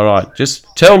 All right. Just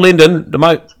tell Lyndon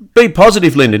be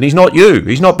positive, Lyndon. He's not you.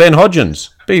 He's not Ben Hodgins.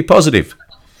 Be positive.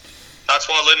 That's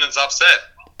why Lyndon's upset.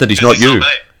 That he's 'Cause not you. me.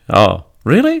 Oh,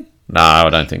 really? No, I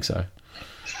don't think so.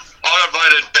 I got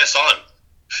voted best on.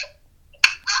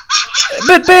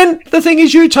 But Ben, the thing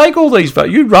is, you take all these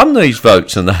votes. You run these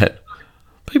votes and that.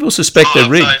 People suspect they're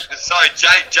rigged. So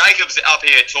Jacob's up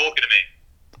here talking to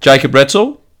me. Jacob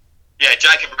Retzel? Yeah,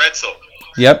 Jacob Retzel.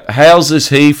 Yep. How does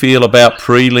he feel about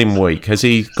prelim week? Has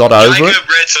he got over it? Jacob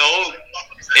Retzel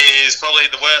is probably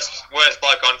the worst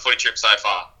bloke on footy trip so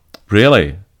far.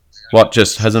 Really? What,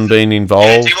 just hasn't been Yeah,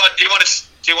 involved? do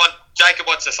you want Jacob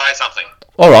wants to say something?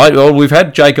 All right. Well, we've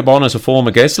had Jacob on as a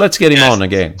former guest. Let's get him on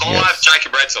again. Live Yes.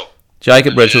 Jacob Retzel.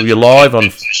 Jacob Retzel, you're live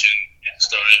on...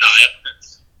 Story,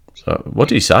 what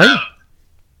did he say?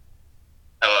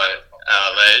 Hello,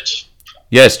 Ledge.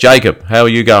 Yes, Jacob. How are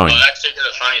you going? I actually got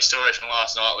a funny story from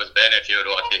last night with Ben if you would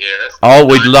like to hear it. Oh,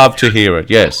 we'd love to hear it.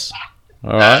 Yes.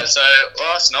 All right. So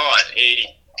last night he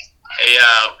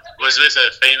was with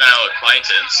a female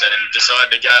acquaintance and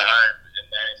decided to go home, and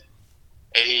then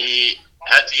he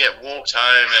had to get walked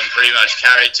home and pretty much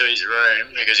carried to his room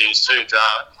because he was too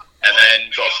drunk, and then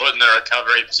got put in the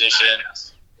recovery position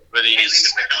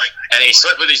and he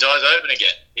slept with his eyes open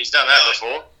again. He's done that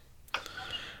before.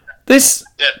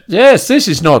 Yes, this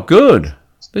is not good.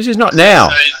 This is not now.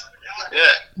 So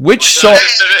Which So side?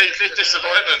 it's a big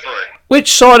disappointment for him.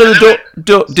 Which side of the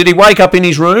door? Did he wake up in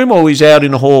his room, or he's out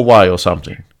in the hallway or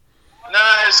something?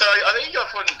 No, so I think he got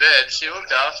put in bed. She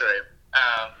looked after him.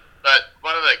 But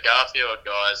one of the Garfield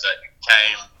guys that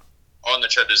came on the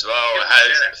trip as well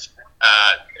has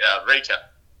Rika.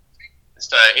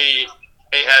 So he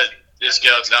had this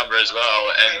girl's number as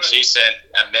well, and she sent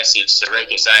a message to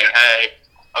Rika saying, "Hey,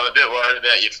 I'm a bit worried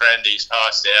about your friend. He's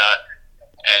passed out,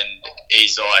 and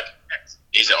he's like,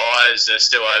 his eyes are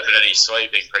still open and he's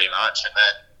sleeping pretty much." And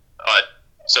then I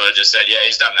sort of just said, "Yeah,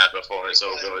 he's done that before. It's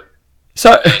all good.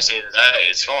 So, He's here today.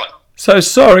 It's fine." so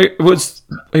sorry.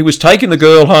 He was taking the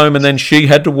girl home, and then she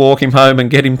had to walk him home and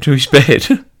get him to his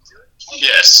bed.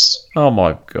 Yes. Oh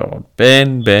my God,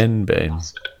 Ben. I'll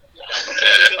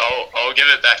give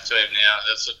it back to him now.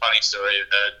 That's a funny story you've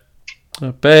heard.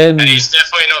 Ben. And he's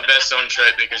definitely not best on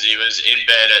trip because he was in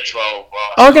bed at 12.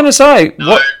 I was going to say, No,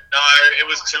 what? it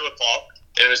was 2 o'clock.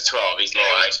 It was 12. He's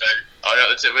lying.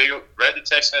 We read the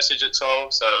text message at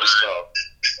 12, so it was 12.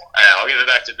 I'll give it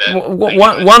back to Ben.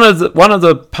 One of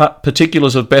the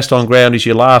particulars of best on ground is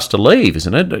you're last to leave,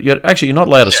 isn't it? You're not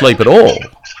allowed to sleep at all.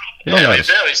 You're not allowed We've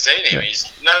to- barely seen him.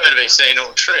 He's nowhere to be seen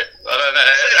all trip. I don't know.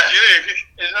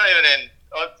 He's not even in.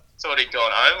 I thought he'd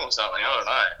gone home or something. I don't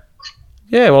know.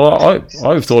 Yeah,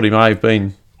 well, I thought he may have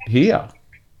been here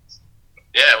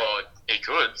Yeah, well, he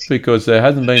could. because there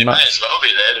hasn't He been may much. as well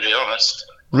be there, to be honest.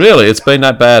 Really, it's been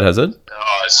that bad, has it?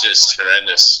 Oh, it's just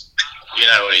horrendous. You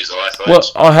know what he's like. Well,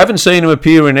 Ledge. I haven't seen him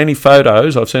appear in any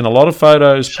photos. I've seen a lot of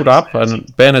photos put up,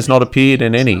 and Ben has not appeared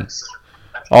in any. He's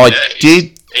been in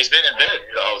bed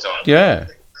the whole time. Yeah.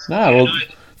 No, well,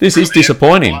 this is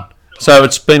disappointing. So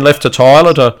it's been left to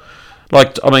Tyler to,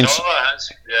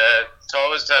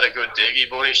 Tyler's had a good dig. He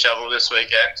bought his shovel this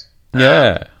weekend.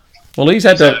 Yeah. Well, he's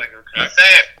had to. Sam.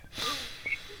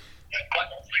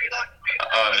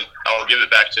 I'll give it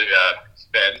back to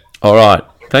Ben. All right.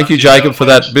 Thank you, Jacob, for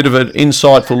that bit of an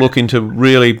insightful look into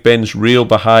really Ben's real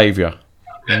behaviour.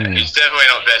 Yeah, he's definitely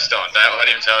not best on. Don't let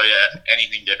him tell you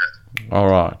anything different. All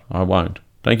right. I won't.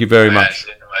 Thank you very much.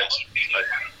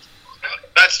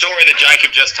 That story that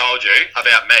Jacob just told you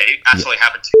about me actually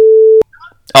happened to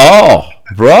Oh,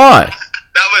 right.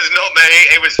 That was not me.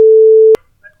 It was.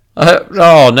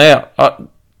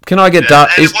 Can I get And done?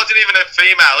 it wasn't even a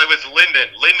female. It was Lyndon.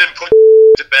 Lyndon put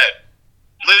to bed.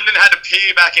 Lyndon had to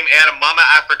piggyback him out of Mama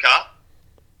Africa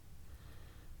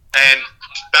and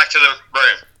back to the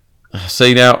room.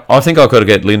 See, now, I think I've got to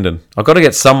get Lyndon. I've got to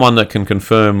get someone that can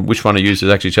confirm which one of you is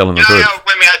actually telling the You know truth. how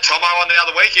when we had Tomo on the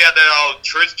other week, he had the old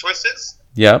truth twisters?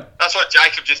 Yeah. That's what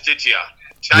Jacob just did to you.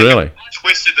 Jacob Really?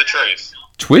 twisted the truth.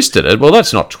 Twisted it? Well,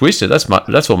 that's not twisted.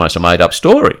 That's almost a made-up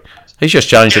story. He's just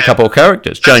changed a Yeah. couple of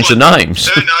characters, That's changed the what- names.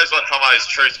 Who knows what Tomo's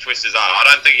truth twisters are? I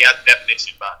don't think he had the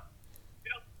definition, but...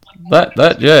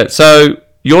 Yeah. So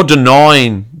you're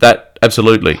denying that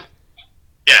absolutely,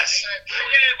 Yes.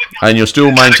 and you're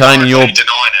still maintaining your Denying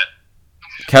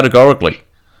it. categorically.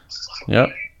 Yeah.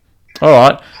 All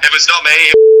right. It was not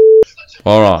me.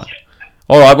 All right.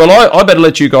 Well, I better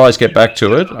let you guys get back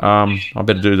to it. I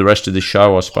better do the rest of this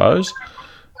show, I suppose.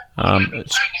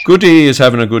 It's good to hear you're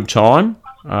having a good time.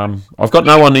 I've got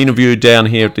no one interviewed down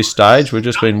here at this stage. We've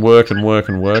just been working.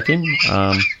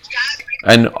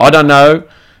 And I don't know,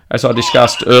 as I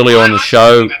discussed earlier on the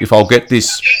show, if I'll get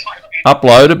this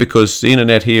uploaded because the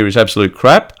internet here is absolute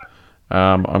crap.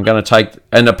 I'm going to take...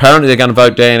 And apparently they're going to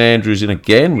vote Dan Andrews in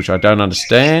again, which I don't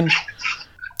understand.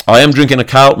 I am drinking a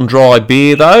Carlton Dry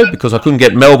beer, though, because I couldn't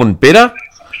get Melbourne Bitter,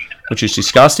 which is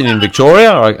disgusting in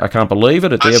Victoria. I can't believe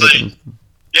it. At the Actually, Everton.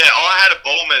 yeah, I had a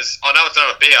Bulmers... I know it's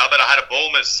not a beer, but I had a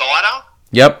Bulmers cider.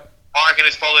 Yep. I reckon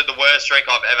it's probably the worst drink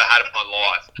I've ever had in my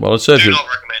life. Well, it serves Do you, not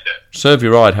recommend it. serve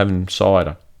you right having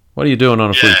cider. What are you doing on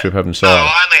a food trip having No, cider?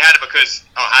 I only had it because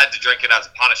I had to drink it as a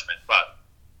punishment, but...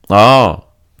 Oh,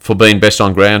 for being best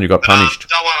on ground, you got punished.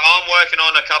 Don't worry, I'm working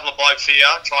on a couple of blokes here,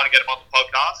 trying to get them on the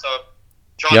podcast. So,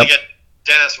 trying Yep. to get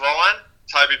Dennis Ryan,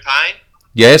 Toby Payne.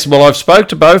 Yes, well, I've spoke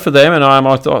to both of them, and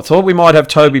I thought we might have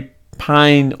Toby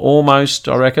Payne almost,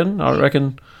 I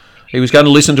reckon. He was going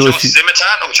to listen to a Josh few...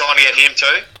 Zimmertan, I'm trying to get him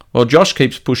too. Well, Josh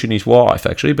keeps pushing his wife,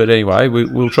 actually, but anyway,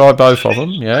 we'll try both of them,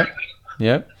 yeah.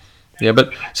 Yeah,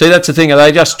 but see, that's the thing. Are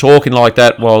they just talking like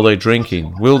that while they're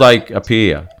drinking? Will they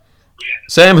appear?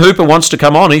 Sam Hooper wants to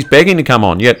come on. He's begging to come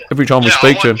on, yet every time we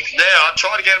speak to him... Yeah, I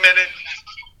tried to get him in.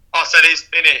 I said he's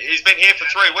been here for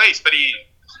 3 weeks, but he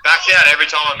backs out every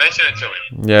time I mention it to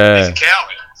him. Yeah. He's a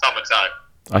coward, some would say.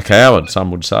 A coward,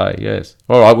 some would say, yes.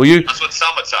 All right, well, you... That's what some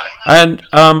would say. And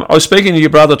I was speaking to your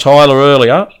brother Tyler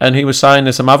earlier, and he was saying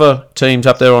there's some other teams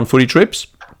up there on footy trips.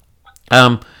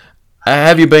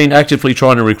 Have you been actively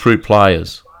trying to recruit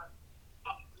players?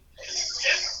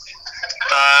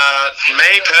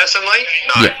 Me personally,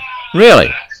 no. Yeah.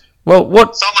 Really? Well,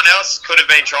 what... Someone else could have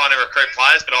been trying to recruit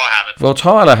players, but I haven't. Well,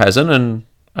 Tyler hasn't, and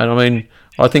I mean,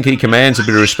 I think he commands a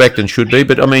bit of respect and should be,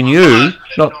 but I mean, you...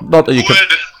 Not that you can...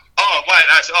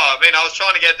 I was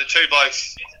trying to get the two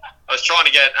blokes. I was trying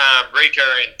to get Rika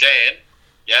and Dan.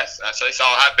 Yes, actually. So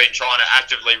I have been trying to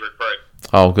actively recruit.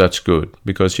 Oh, that's good,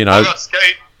 because, you know... I got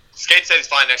Skeet. Skeet said he's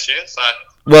playing next year, so...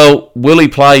 Well, will he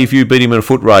play if you beat him in a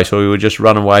foot race, or he would just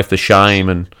run away for shame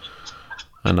and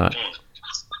that?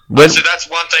 So that's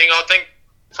one thing. I think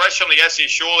Fresh from the SC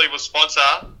surely will sponsor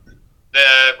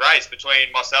the race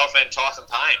between myself and Tyson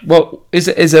Payne. Well, is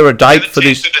there a date for 17th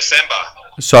this? of December.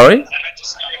 Sorry?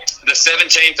 The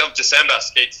 17th of December,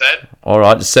 Skeet said. All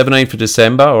right, the 17th of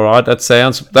December. All right,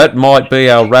 that might be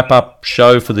our wrap-up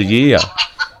show for the year.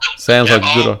 Sounds like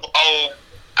a good... I'll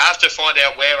have to find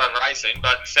out where I'm racing,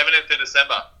 but 17th of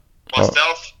December.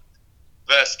 Myself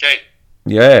versus Skeet.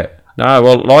 Yeah. No,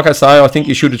 well, like I say, I think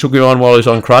you should have took him on while he was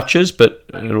on crutches, but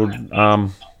it'll...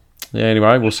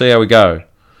 anyway, we'll see how we go.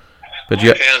 But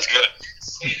yeah, Sounds good.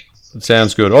 it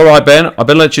sounds good. All right, Ben, I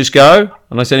better let you go,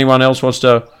 unless anyone else wants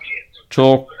to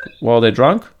talk while they're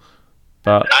drunk.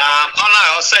 But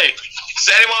I'll see. Does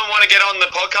anyone want to get on the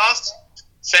podcast?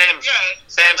 Sam's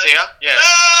here. Yeah.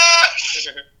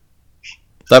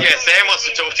 that, Yeah, Sam wants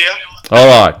to talk to you. all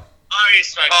right.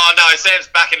 Oh, no, Sam's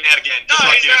backing out again. Just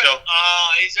like usual.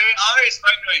 I already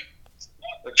spoke to him.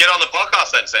 Get on the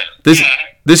podcast then, Sam.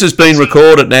 This has been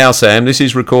recorded now, Sam. This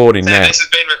is recording Sam, now. this has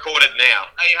been recorded now.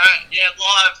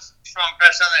 Live from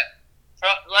Fresh on it.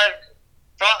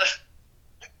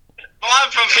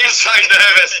 Live from He's so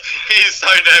nervous. He's so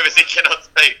nervous he cannot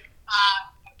speak.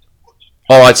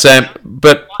 All right, Sam,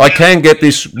 but I can get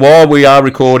this while we are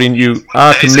recording. You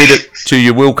are committed to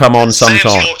you will come on sometime.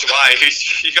 Sam's walked away.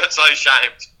 He got so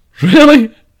ashamed.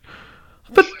 Really?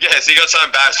 But Yes, he got so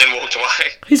embarrassed and walked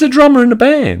away. he's a drummer in the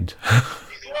band.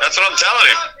 That's what I'm telling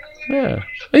him.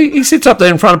 Yeah. He sits up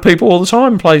there in front of people all the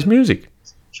time and plays music.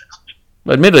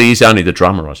 Admittedly, he's only the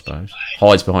drummer, I suppose.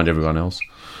 Hides behind everyone else.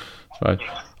 So,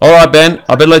 all right, Ben,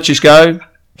 I better let you go.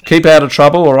 Keep out of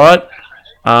trouble, all right?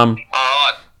 All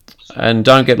right. And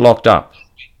don't get locked up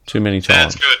too many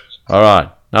times. That's good. All right.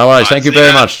 No worries. Thank you see you,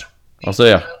 very man. much. I'll see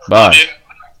you. Bye. Love you.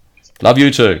 Love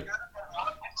you too.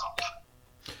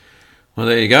 Well,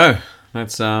 there you go.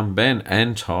 That's Ben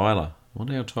and Tyler. I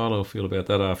wonder how Tyler will feel about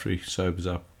that after he sobers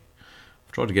up.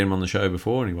 I've tried to get him on the show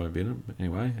before and he won't be in it. But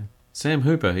anyway, Sam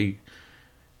Hooper, he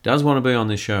does want to be on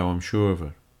this show, I'm sure of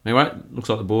it. Anyway, looks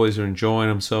like the boys are enjoying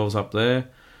themselves up there.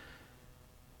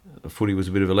 The footy was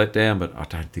a bit of a letdown, but I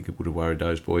don't think it would have worried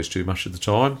those boys too much at the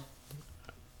time.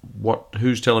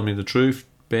 Who's telling me the truth,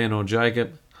 Ben or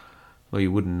Jacob? Well,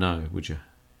 you wouldn't know, would you?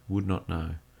 Would not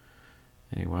know.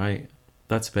 Anyway,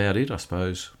 that's about it, I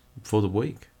suppose, for the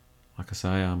week. Like I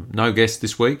say, no guest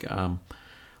this week.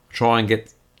 Try and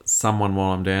get someone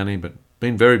while I'm down here, but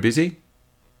been very busy.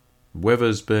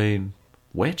 Weather's been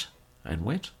wet and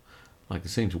wet. Like it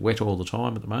seems wet all the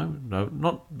time at the moment.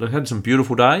 No, they've had some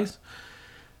beautiful days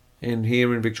in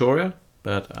here in Victoria,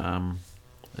 but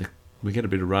we get a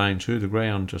bit of rain too. The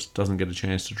ground just doesn't get a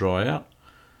chance to dry out.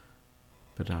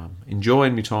 But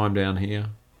enjoying my time down here.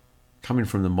 Coming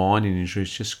from the mining industry,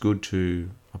 it's just good to.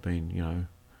 I've been,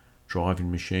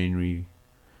 driving machinery,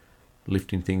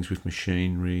 lifting things with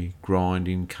machinery,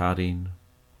 grinding, cutting,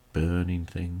 burning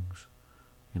things,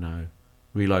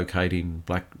 relocating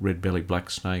red-bellied black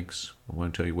snakes. I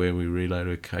won't tell you where we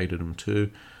relocated them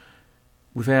to,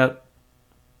 without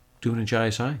doing a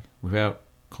JSA, without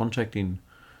contacting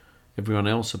everyone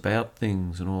else about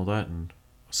things and all that. And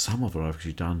some of it I've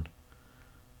actually done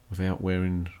without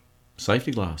wearing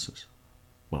safety glasses.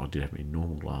 Well, I did have my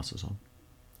normal glasses on.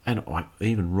 And I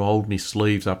even rolled my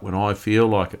sleeves up when I feel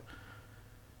like it.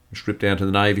 Stripped down to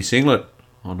the navy singlet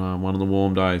on one of the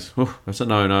warm days. Oh, that's a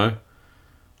no-no.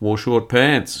 Wore short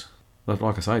pants. But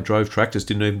like I say, drove tractors,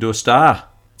 didn't even do a star.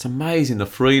 It's amazing, the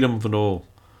freedom of it all.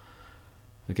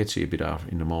 It gets you a bit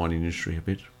in the mining industry a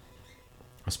bit.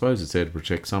 I suppose it's there to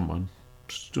protect someone.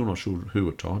 Still not sure who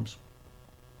at times.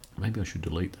 Maybe I should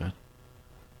delete that.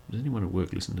 Does anyone at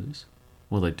work listen to this?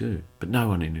 Well, they do, but no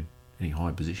one in any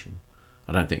high position,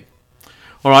 I don't think.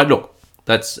 All right, look,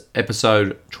 that's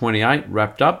episode 28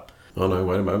 wrapped up. Oh no,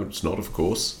 wait a moment, it's not, of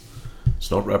course.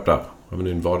 It's not wrapped up. I haven't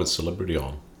invited celebrity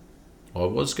on. I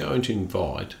was going to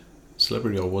invite was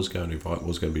going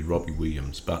to be Robbie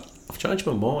Williams, but I've changed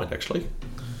my mind, actually.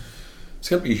 It's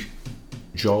going to be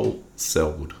Joel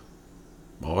Selwood.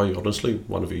 Honestly,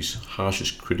 one of his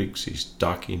harshest critics is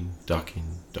ducking.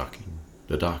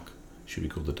 The duck. Should be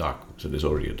called the duck. So there's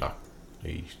already a duck.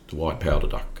 The white powder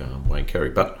duck, Wayne Carey.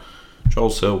 But Joel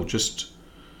Selwood, just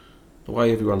the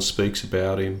way everyone speaks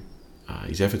about him,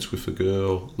 his efforts with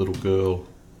the little girl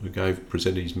who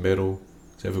presented his medal,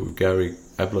 his effort with Gary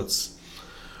Ablett's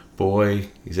boy,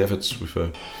 his efforts with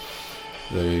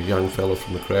the young fella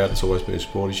from the crowd that's always been a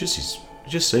sport. He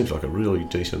just seems like a really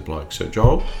decent bloke. So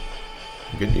Joel,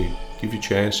 I'm going to give you a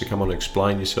chance to come on and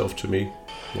explain yourself to me,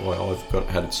 why I've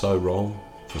had it so wrong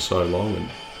for so long.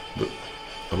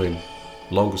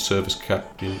 Longest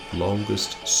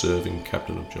serving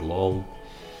captain of Geelong.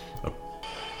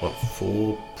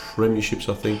 4 premierships,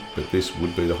 I think, but this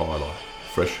would be the highlight.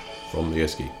 Fresh from the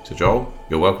Esky. So Joel,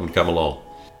 you're welcome to come along.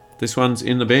 This one's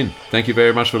in the bin. Thank you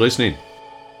very much for listening.